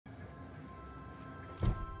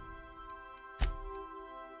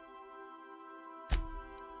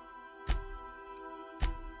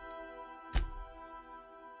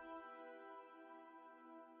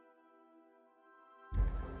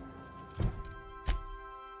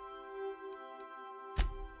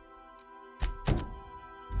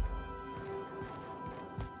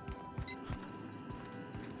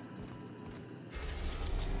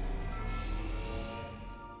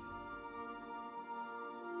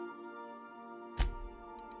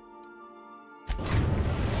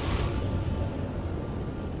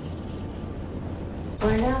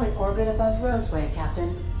We're now in orbit above Roseway,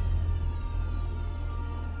 Captain.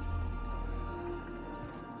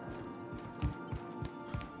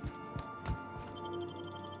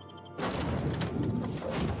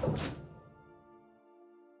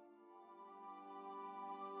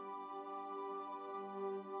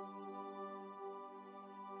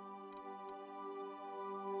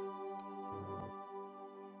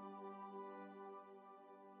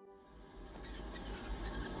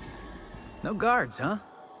 No guards, huh?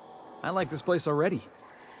 I like this place already.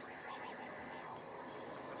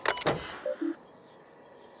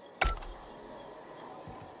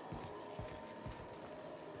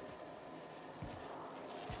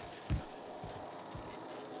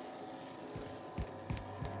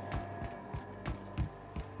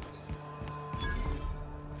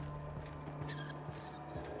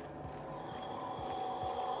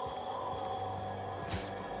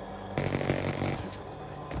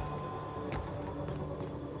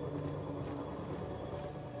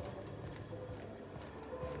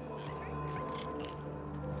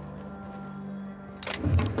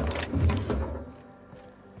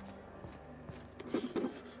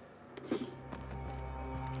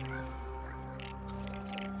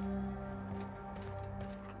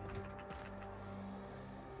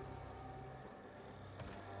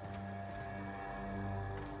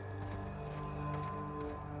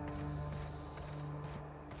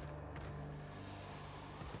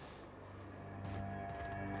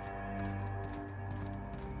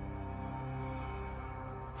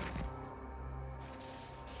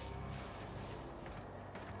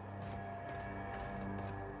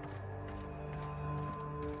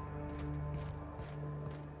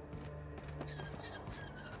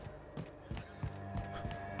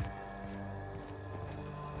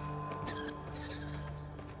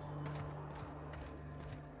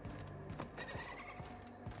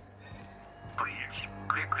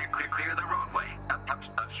 Clear the roadway.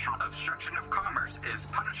 Obstruction of commerce is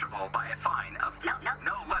punishable by a fine of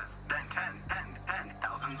no less than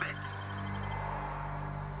 10,000 bits.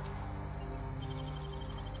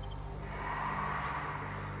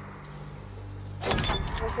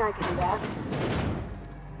 Wish I could do that.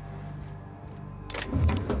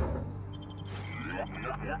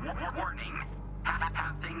 Warning.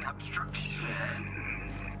 Pathing obstruction.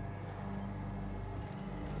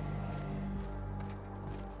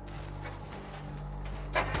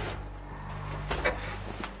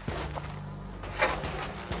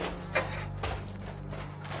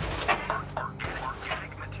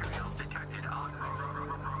 Organic materials detected on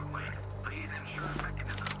roadway. Please ensure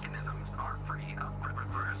mechanisms are free of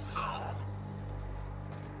reversal.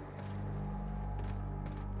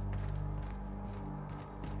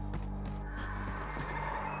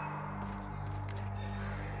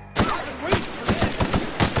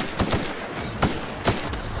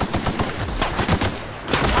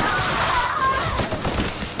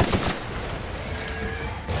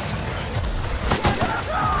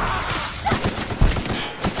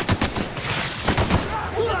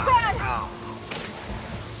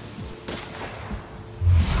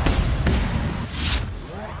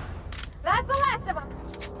 That's the last of them.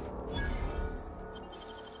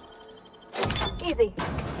 Easy.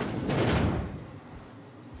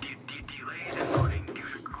 Delays in loading due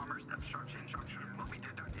to commerce obstruction will be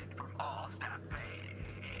deducted from all staff pay.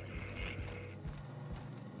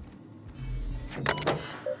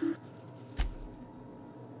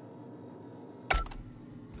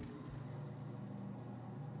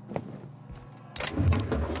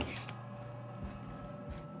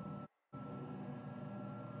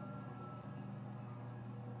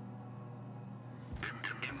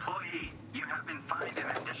 Employee, you have been fined an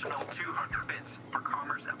additional 200 bits for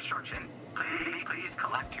commerce obstruction. Please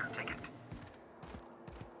collect your ticket.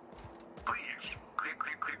 Please,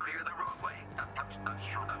 clear the roadway.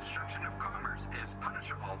 Obstruction of commerce is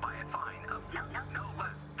punishable by a fine of no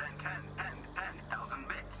less than 10,000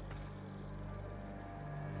 bits.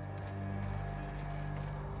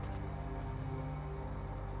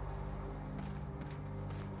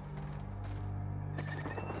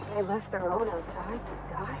 They left their own outside to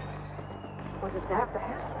die? Was it that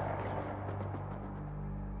bad?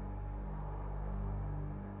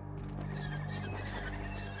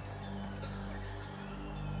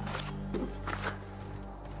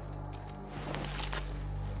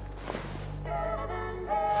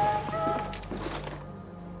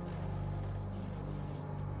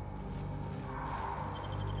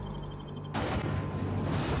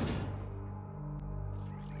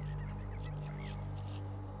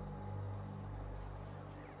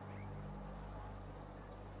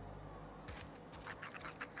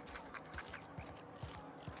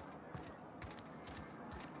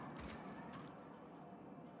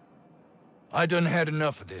 I done had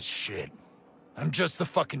enough of this shit. I'm just the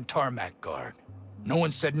fucking tarmac guard. No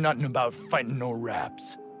one said nothing about fighting no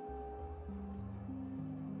raps.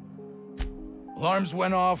 Alarms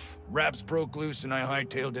went off, raps broke loose, and I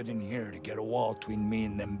hightailed it in here to get a wall between me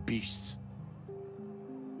and them beasts.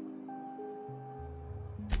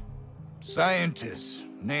 Scientist,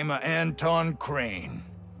 name of Anton Crane.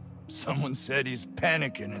 Someone said he's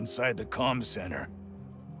panicking inside the comm center.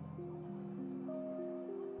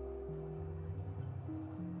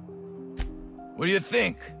 What do you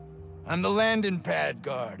think? I'm the landing pad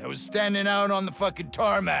guard. I was standing out on the fucking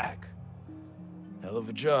tarmac. Hell of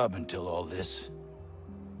a job until all this.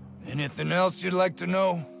 Anything else you'd like to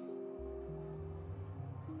know?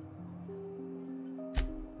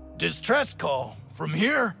 Distress call? From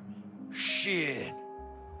here? Shit.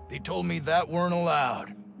 They told me that weren't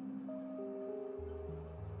allowed.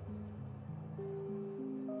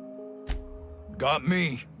 Got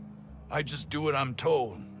me. I just do what I'm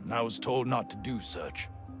told, and I was told not to do such.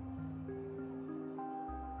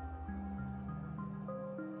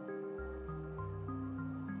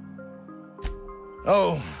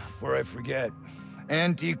 Oh, before I forget,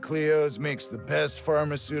 Auntie Cleo's makes the best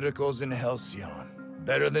pharmaceuticals in Halcyon.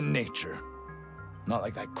 Better than nature. Not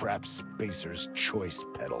like that crap Spacer's Choice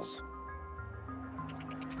peddles.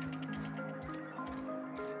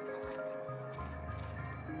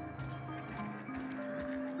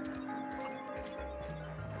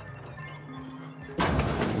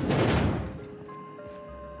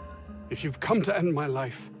 If you've come to end my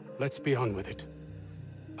life, let's be on with it.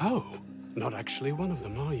 Oh, not actually one of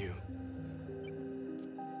them, are you?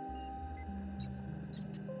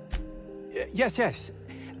 Yes.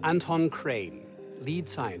 Anton Crane, lead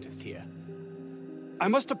scientist here. I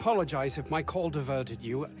must apologize if my call diverted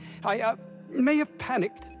you. I may have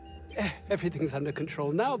panicked. Everything's under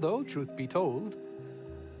control now, though, truth be told.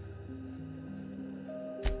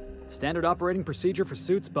 Standard operating procedure for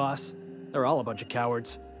suits, boss. They're all a bunch of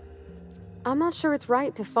cowards. I'm not sure it's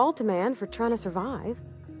right to fault a man for trying to survive.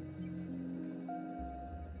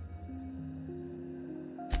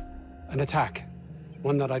 An attack.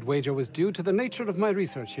 One that I'd wager was due to the nature of my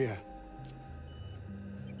research here.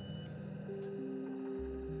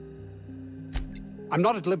 I'm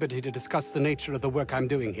not at liberty to discuss the nature of the work I'm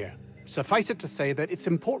doing here. Suffice it to say that its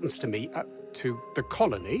importance to me, to the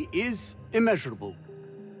colony, is immeasurable.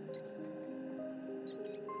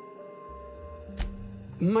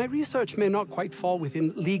 My research may not quite fall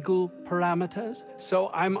within legal parameters,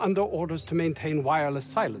 so I'm under orders to maintain wireless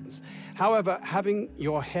silence. However, having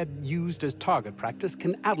your head used as target practice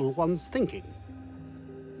can addle one's thinking.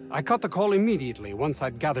 I cut the call immediately once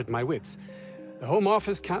I'd gathered my wits. The Home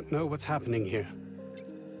Office can't know what's happening here.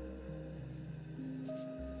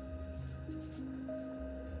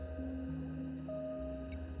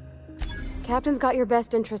 Captain's got your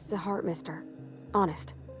best interests at heart, mister.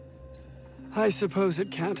 Honest. I suppose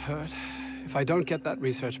it can't hurt. If I don't get that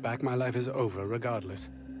research back, my life is over regardless.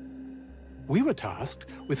 We were tasked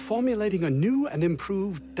with formulating a new and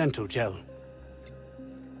improved dental gel.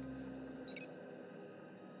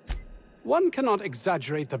 One cannot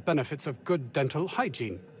exaggerate the benefits of good dental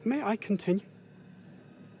hygiene. May I continue?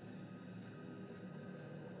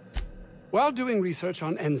 While doing research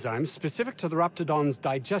on enzymes specific to the Raptidon's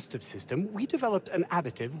digestive system, we developed an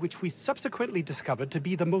additive which we subsequently discovered to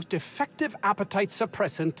be the most effective appetite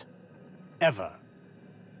suppressant ever.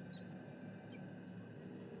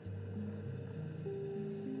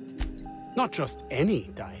 Not just any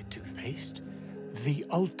diet toothpaste, the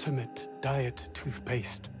ultimate diet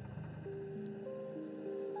toothpaste.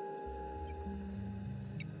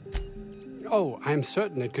 Oh, I'm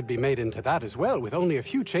certain it could be made into that as well, with only a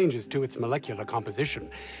few changes to its molecular composition.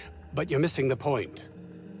 But you're missing the point.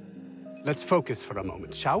 Let's focus for a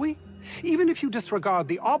moment, shall we? Even if you disregard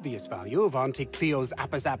the obvious value of Auntie Cleo's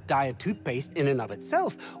Appazap diet toothpaste in and of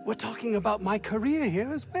itself, we're talking about my career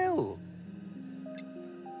here as well.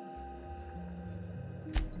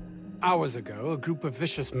 Hours ago, a group of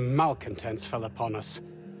vicious malcontents fell upon us,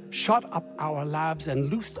 shot up our labs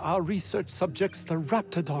and loosed our research subjects, the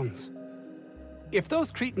Raptidons. If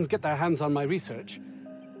those cretins get their hands on my research,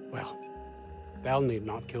 well, they'll need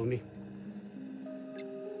not kill me.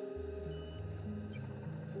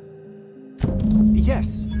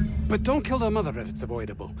 Yes, but don't kill their mother if it's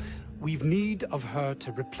avoidable. We've need of her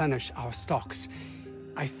to replenish our stocks.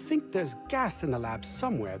 I think there's gas in the lab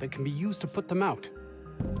somewhere that can be used to put them out.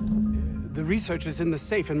 The research is in the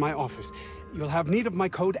safe in my office. You'll have need of my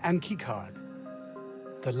code and keycard.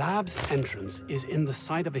 The lab's entrance is in the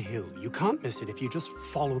side of a hill. You can't miss it if you just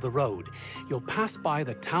follow the road. You'll pass by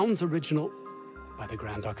the town's original by the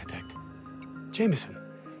Grand Architect. Jameson,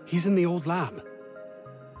 He's in the old lab.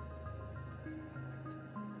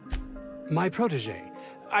 My protege.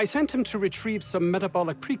 I sent him to retrieve some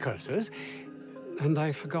metabolic precursors, and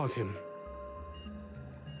I forgot him.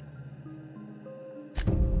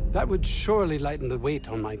 That would surely lighten the weight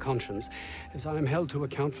on my conscience, as I am held to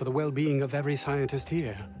account for the well-being of every scientist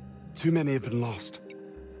here. Too many have been lost.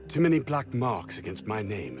 Too many black marks against my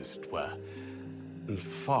name, as it were. And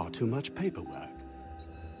far too much paperwork.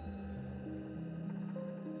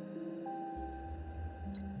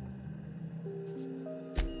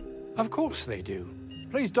 Of course they do.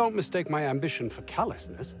 Please don't mistake my ambition for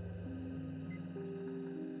callousness.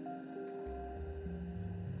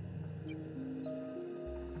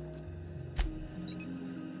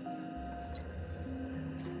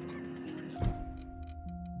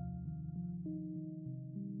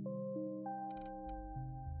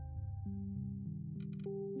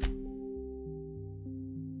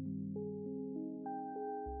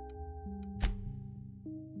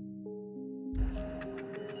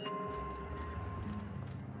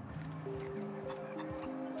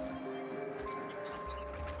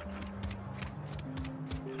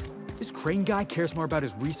 This Crane guy cares more about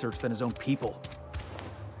his research than his own people.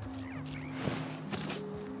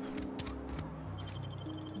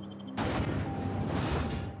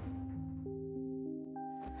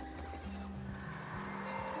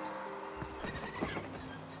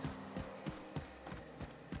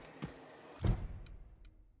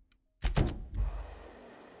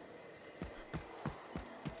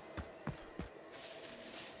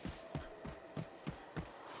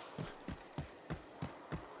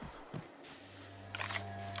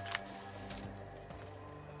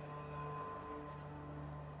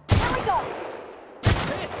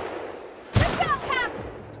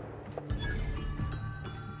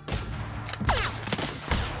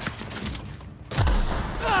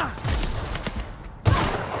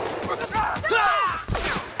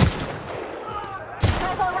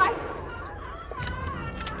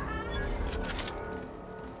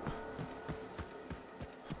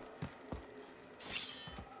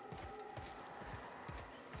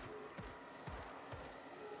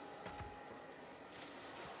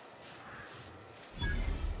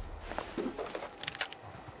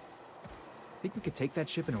 Think we could take that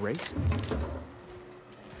ship in a race?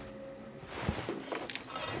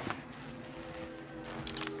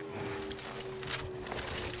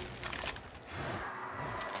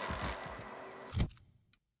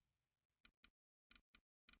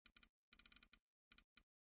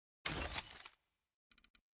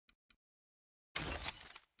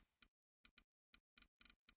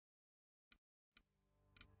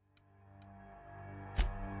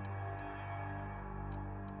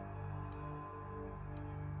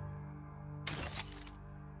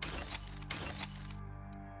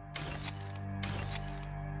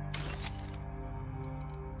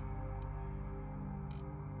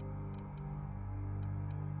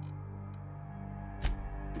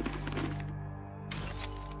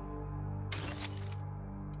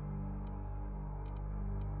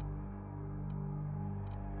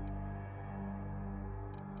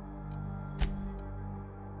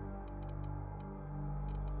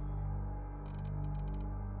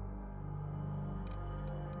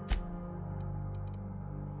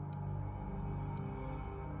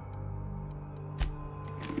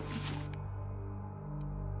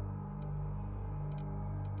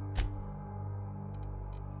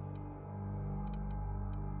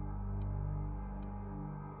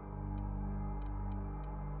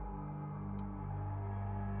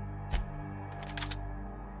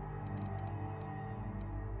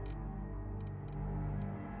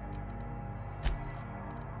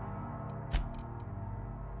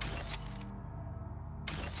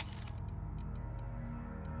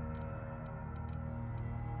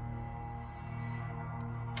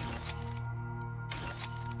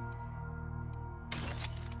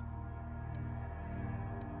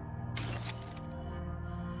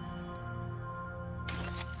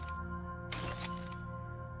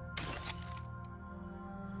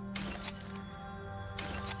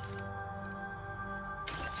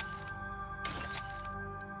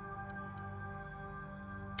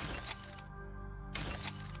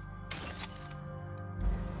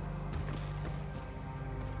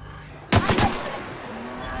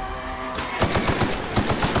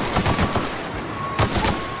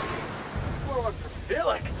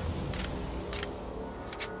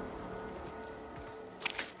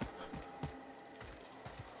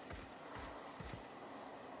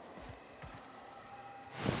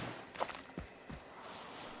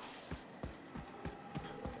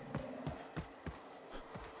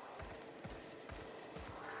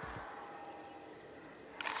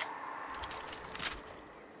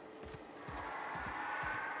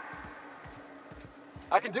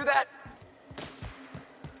 I can do that.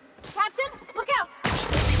 Captain, look out!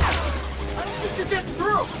 I don't think you're getting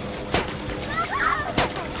through.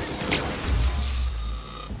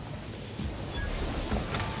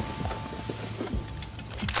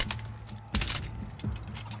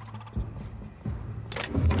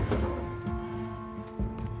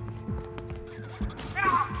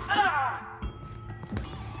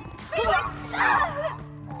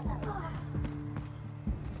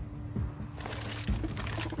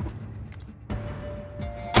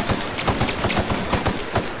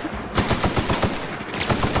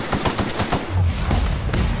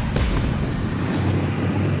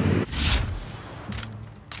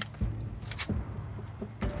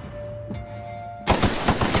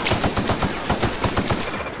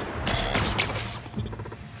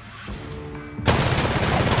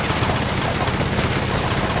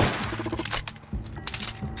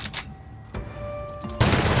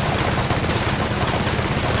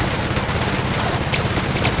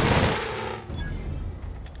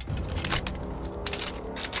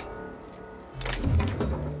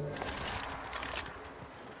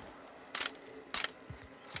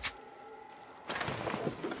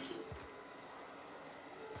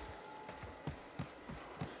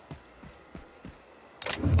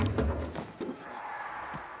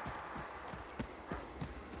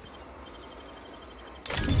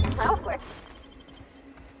 That was quick.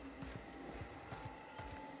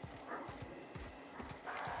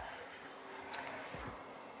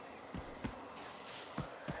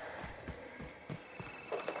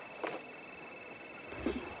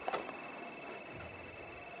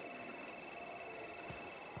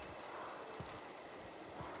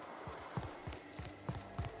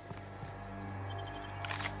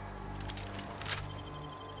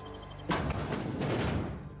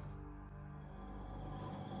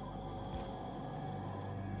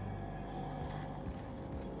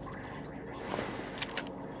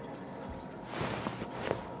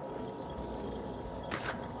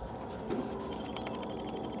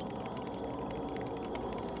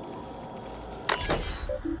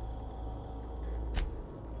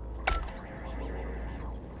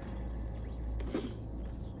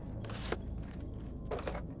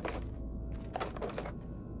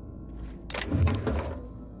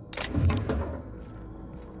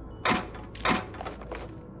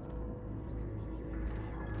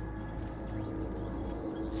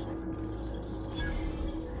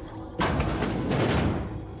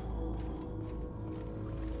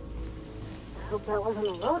 Hope that wasn't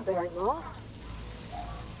a load bearing wall.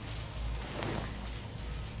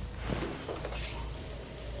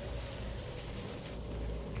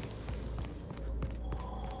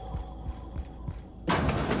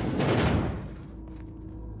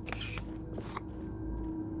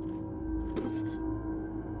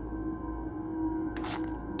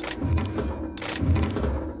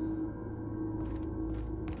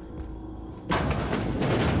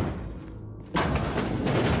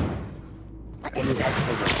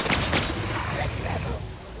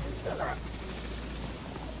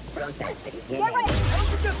 Get ready! I don't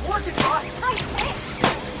think that's working, boss!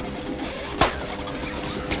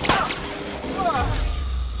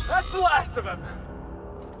 That's the last of him.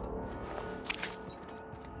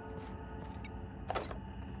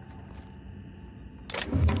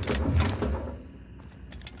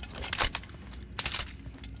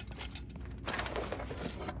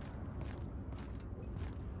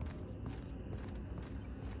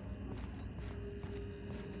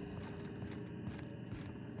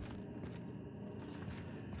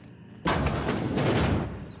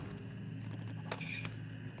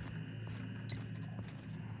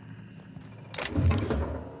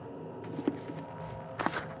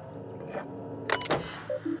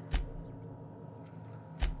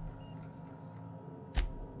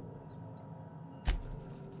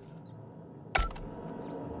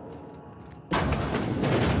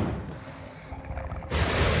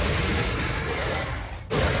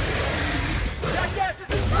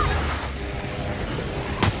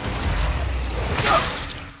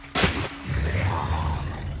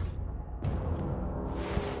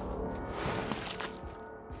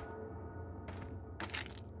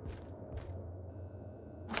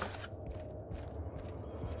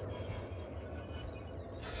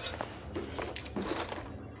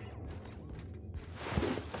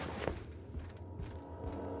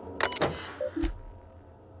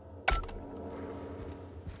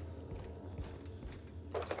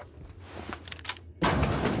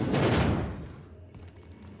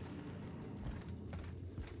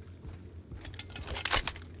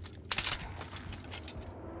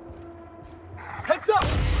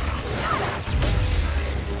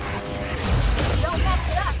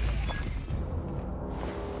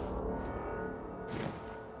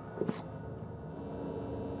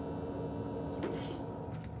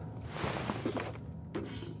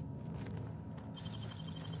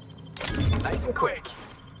 quick.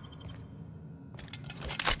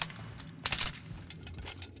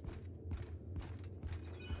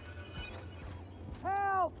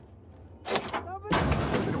 Help! Somebody!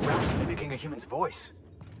 There's a rat mimicking a human's voice.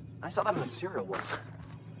 I saw that in a serial once.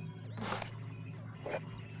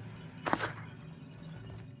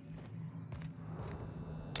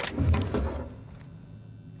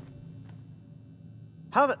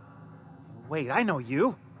 How the... Wait, I know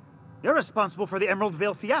you. You're responsible for the Emerald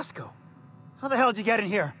Vale fiasco. How the hell did you get in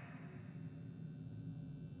here?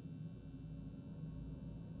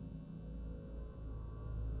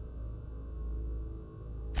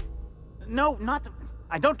 No, not...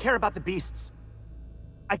 I don't care about the beasts.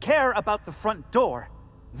 I care about the front door.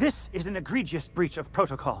 This is an egregious breach of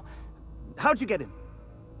protocol. How'd you get in?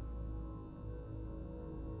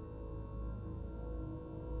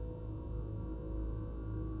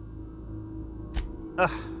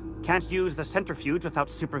 Can't use the centrifuge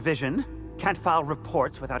without supervision. Can't file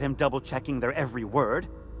reports without him double-checking their every word.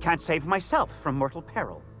 Can't save myself from mortal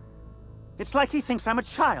peril. It's like he thinks I'm a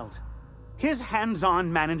child. His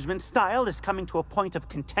hands-on management style is coming to a point of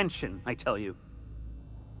contention, I tell you.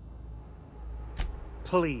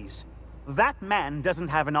 Please. That man doesn't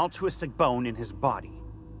have an altruistic bone in his body.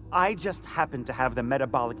 I just happen to have the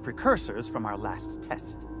metabolic precursors from our last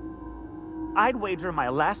test. I'd wager my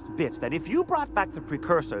last bit that if you brought back the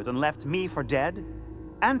precursors and left me for dead,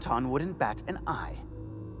 Anton wouldn't bat an eye.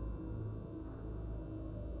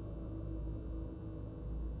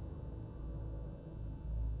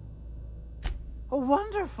 Oh,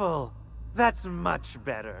 wonderful! That's much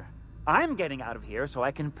better. I'm getting out of here so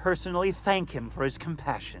I can personally thank him for his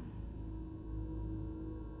compassion.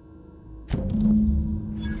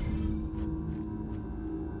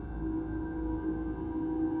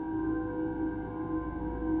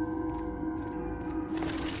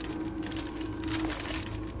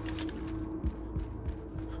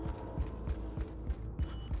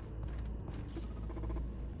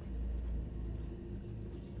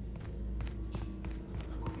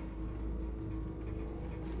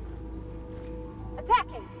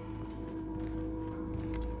 Attacking!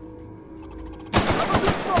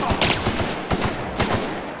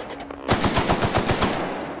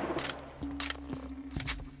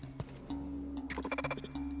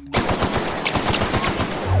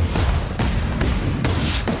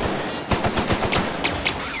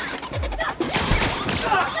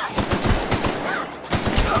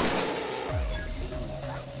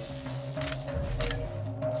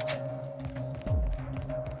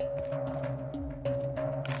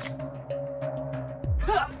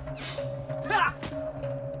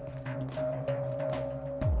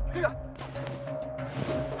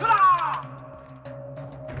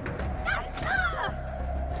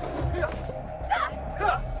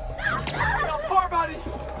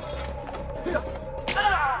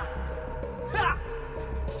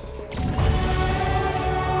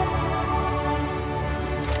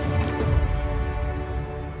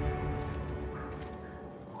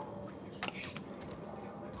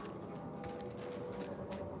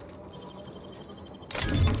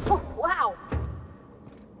 Wow!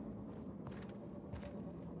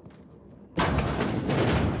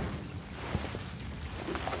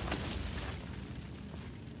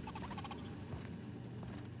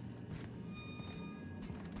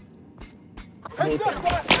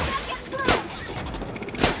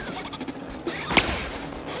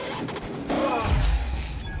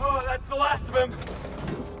 Oh, that's the last of him.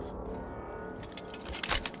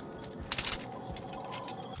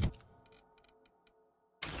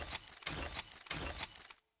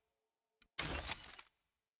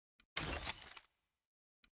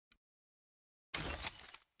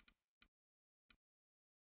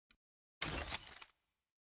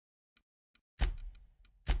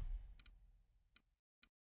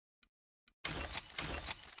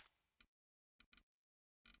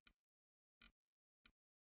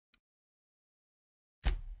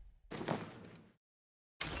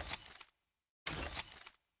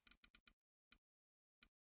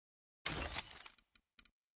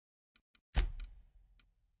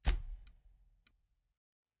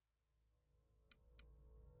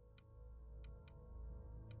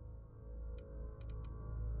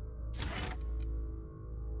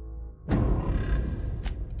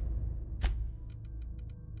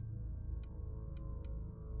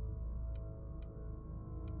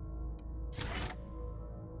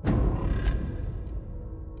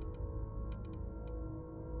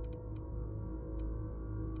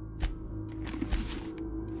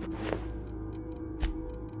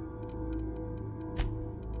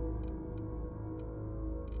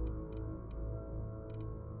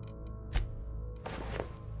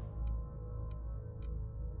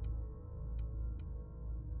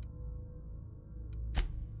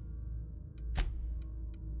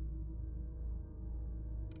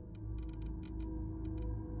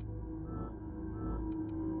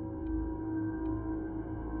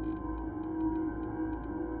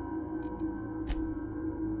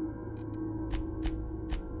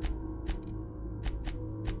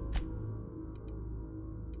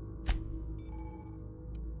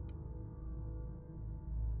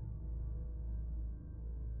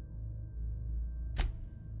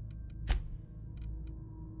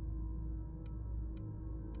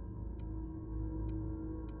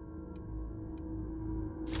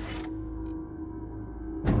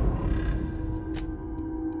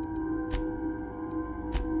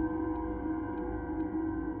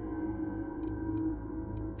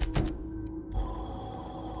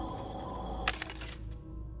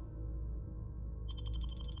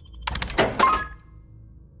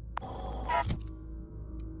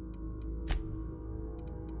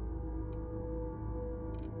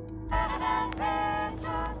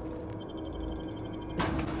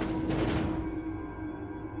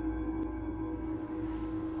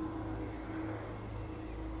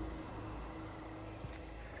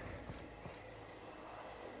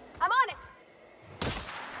 I'm on it!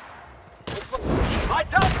 My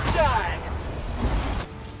time to shine!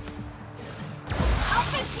 I'll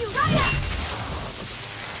fix you right up!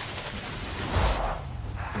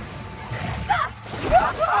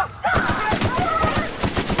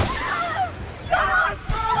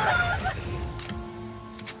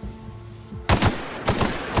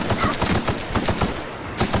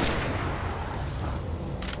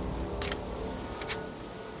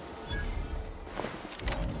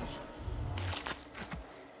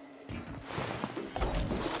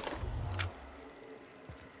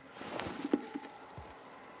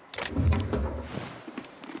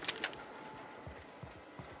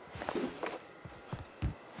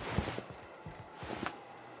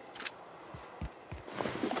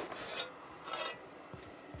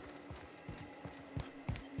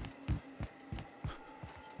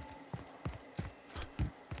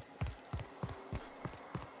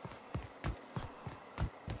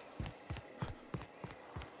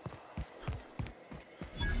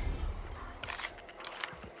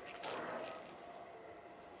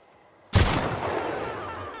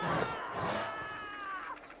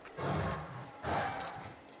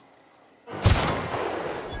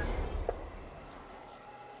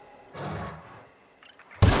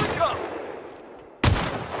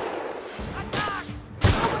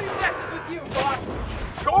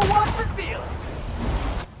 Go watch for feelings!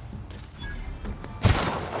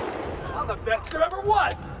 I'm the best there ever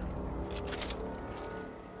was!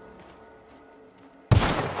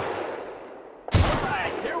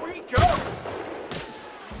 Alright, here we go!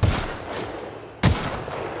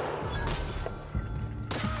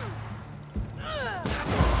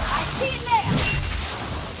 I see it now!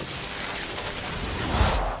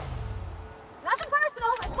 Nothing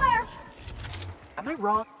personal, I swear! Am I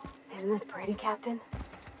wrong? Isn't this pretty, Captain?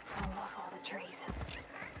 I love all the trees.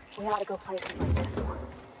 We ought to go places like this one.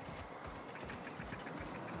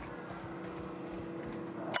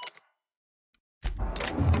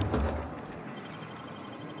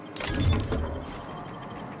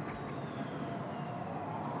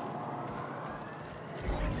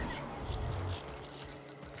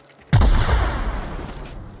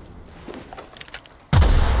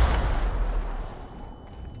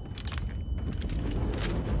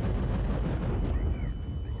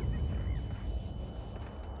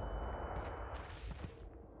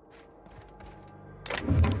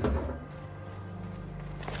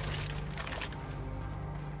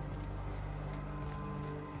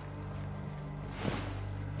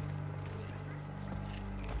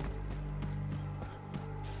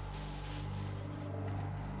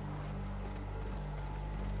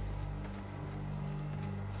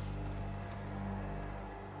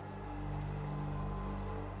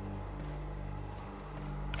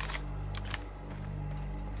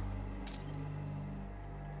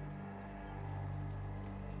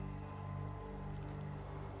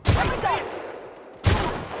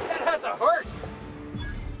 That has a hurt!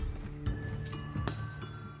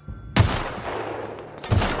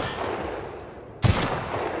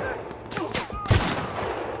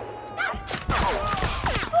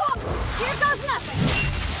 Here goes nothing!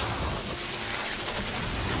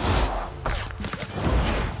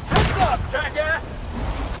 Heads up, jackass!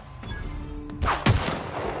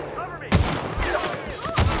 Cover me!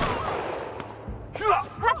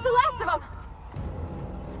 That's the last of them!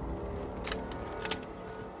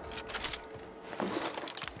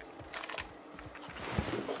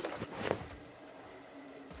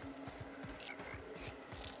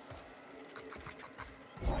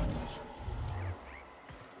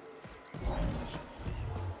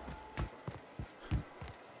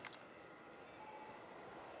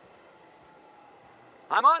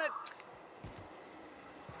 I'm on it!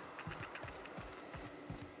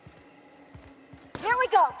 Here we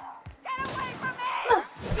go! Get away from me!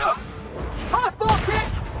 Tossball kick!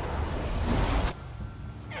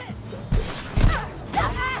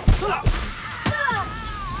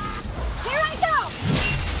 Here I go!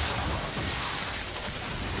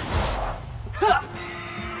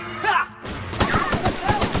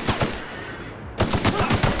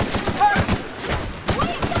 What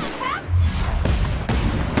are you doing, Cap?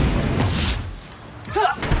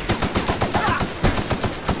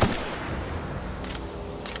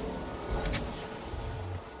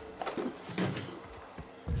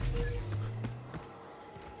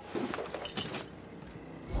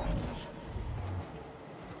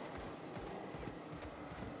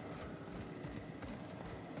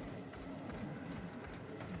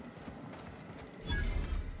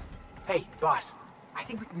 Hey, boss. I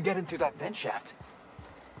think we can get in through that vent shaft.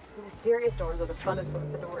 The mysterious doors are the funnest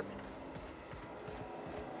sorts of doors.